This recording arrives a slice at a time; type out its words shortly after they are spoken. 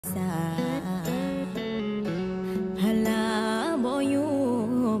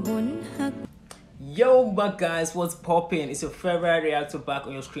Yo, my guys, what's popping? It's your favorite reactor back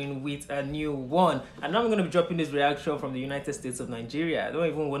on your screen with a new one. And now I'm going to be dropping this reaction from the United States of Nigeria. I don't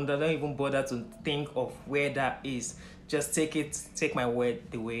even bother to think of where that is. Just take my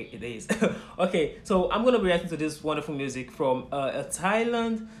word the way it is. Okay, so I'm going to be reacting to this wonderful music from a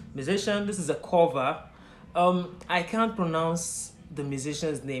Thailand musician. This is a cover. I can't pronounce the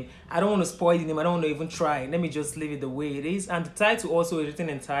musician's name. I don't want to spoil the name. I don't want to even try. Let me just leave it the way it is. And the title also is written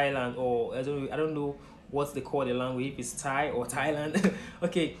in Thailand, or I don't know what they call the language, if it's Thai or Thailand.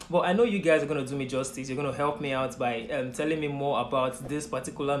 Okay, but I know you guys are going to do me justice. You're going to help me out by telling me more about this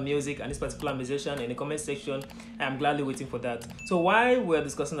particular music and this particular musician in the comment section. I'm gladly waiting for that. So while we're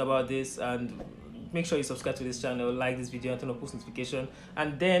discussing about this, and make sure you subscribe to this channel, like this video, and turn on post notification.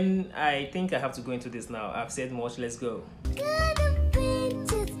 And then I think I have to go into this now. I've said much. Let's go.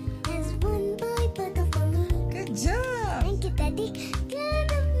 Good job. Thank you, Daddy.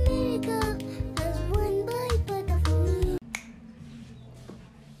 God of miracle has one boy but of me.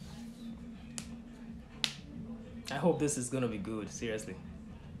 I hope this is gonna be good. Seriously,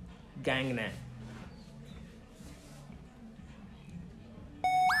 gang na.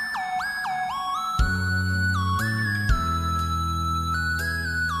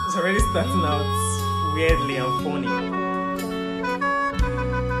 It's already starting out weirdly and funny.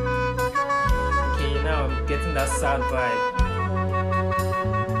 Okay, now I'm getting that sad vibe.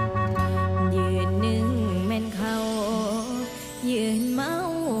 ยืนหนึ่งแม่นเขายืนเมา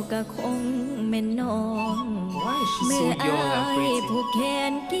ก็คงแม่นน้อง Why is she เมื่ so อ young อาย and pretty? ผู้แข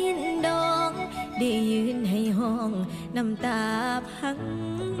นกินดองได้ยืนให้ห้องน้ำตาพัง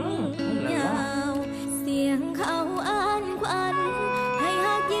ยาวเสียงเขาอ่านควันให้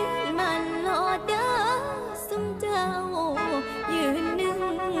หักยืนมันโลดเด้อสุมเจ้ายืนหนึ่ง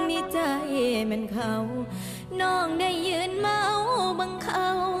มีใจแม่นเขาน้องได้ยืนเมาบังเขา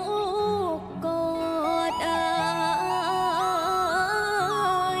กอดอา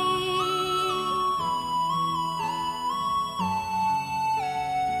ย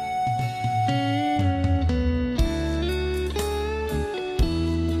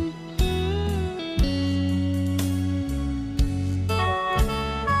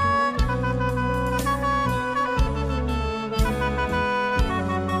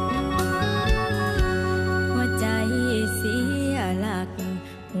หัวใจเสียหลัก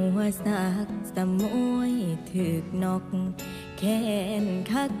หัวสักสมวยถึกนกแขน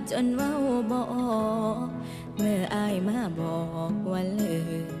คักจนเว้าบ่ออกเมื่ออายมาบอกว่าเลิ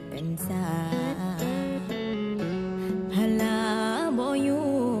กเป็นสาพลาบ่อยู่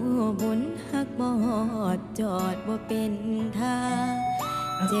บุญฮักบ่ฮอดจอดบ่เป็นท่า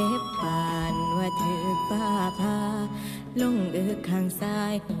เจ็บปานว่าถึกฟ้าพาลงเอือกข้างซ้า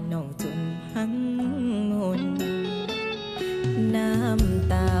ยน้องจนพังมุนน้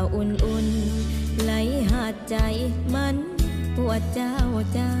ำตาอุ่นๆไหลหาดใจมันปวดเจ้า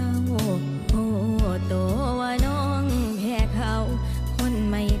โอ้โตว่าน้องแพ้เขาคน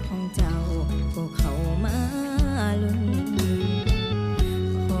ไม่ของเจ้าพวกเขามาลุ้น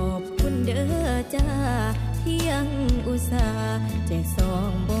ขอบคุณเด้อจ้าที่ยังอุตส่าห์แจกซอ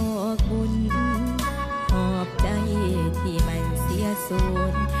งบอกบุญขอบใจที่มันเสียสู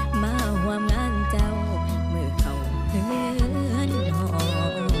ญมาห่วมงานเจ้าเมื่อเขาเฮือนหอ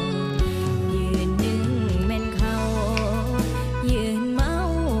ยืนหนึ่งแม่นเขายืนเมา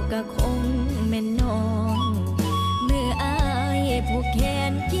ก็คงแม่นน้องเมื่ออายผู้แข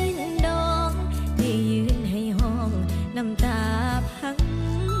นกินดองที่ยืนให้ห้องน้ำตาพัง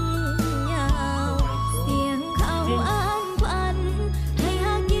ยาวเสียงเขาอ้านควันให้ห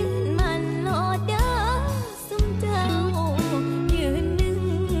ากยืนมันโลดเด้อสุมเจ้ายืนหนึ่ง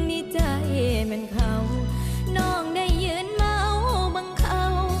มีใจแม่นเขาน้องได้ยืนเมาบังเขา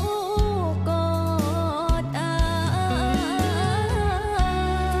กอดอาย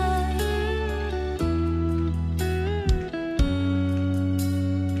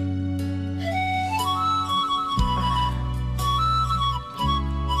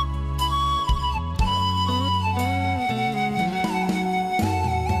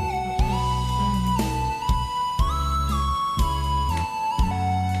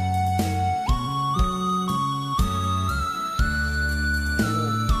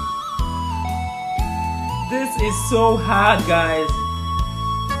This is so hard, guys.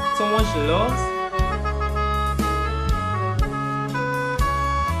 Someone she lost.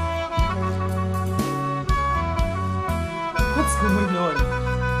 What's going on?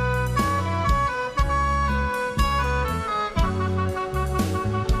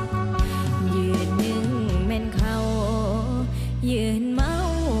 ยืนหนึ่งแม่นเขายืนเมา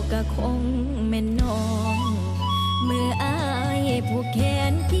ก็คงแม่นน้องเมื่ออายผู้แข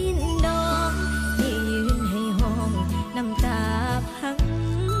นกินดองที่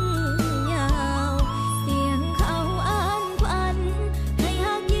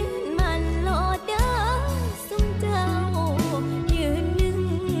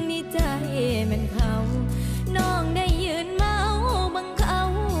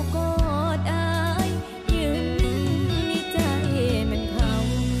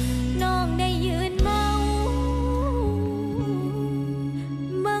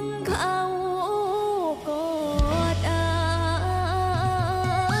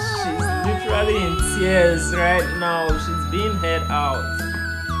it out.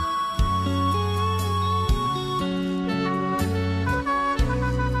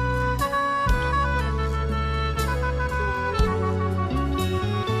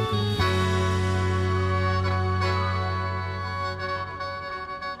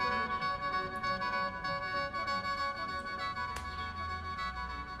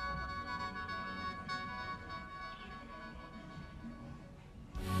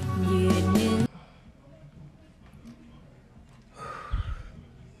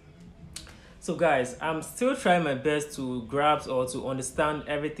 So guys, I'm still trying my best to grasp or to understand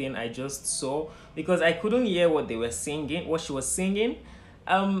everything I just saw because I couldn't hear what they were singing, what she was singing.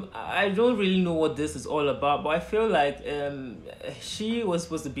 I don't really know what this is all about, but I feel like she was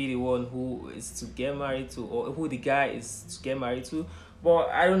supposed to be the one who is to get married to, or who the guy is to get married to. But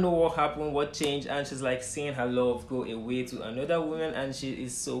I don't know what happened, what changed, and she's like seeing her love go away to another woman, and she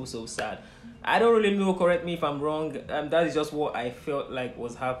is so sad. I don't really know, correct me if I'm wrong. That is just what I felt like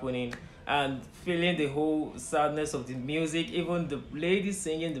was happening. And feeling the whole sadness of the music, even the lady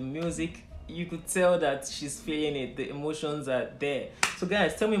singing the music, you could tell that she's feeling it. The emotions are there. So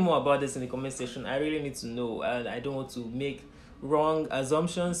guys, tell me more about this in the comment section. I really need to know, and I don't want to make wrong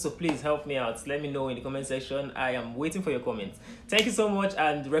assumptions, so please help me out. Let me know in the comment section. I am waiting for your comments. Thank you so much,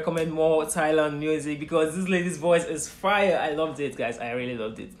 and recommend more Thailand music because this lady's voice is fire. I loved it, guys. I really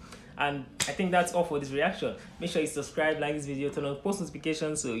loved it. And I think that's all for this reaction. Make sure you subscribe, like this video, turn on post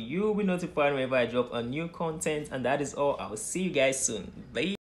notifications so you'll be notified whenever I drop a new content. And that is all. I will see you guys soon. Bye.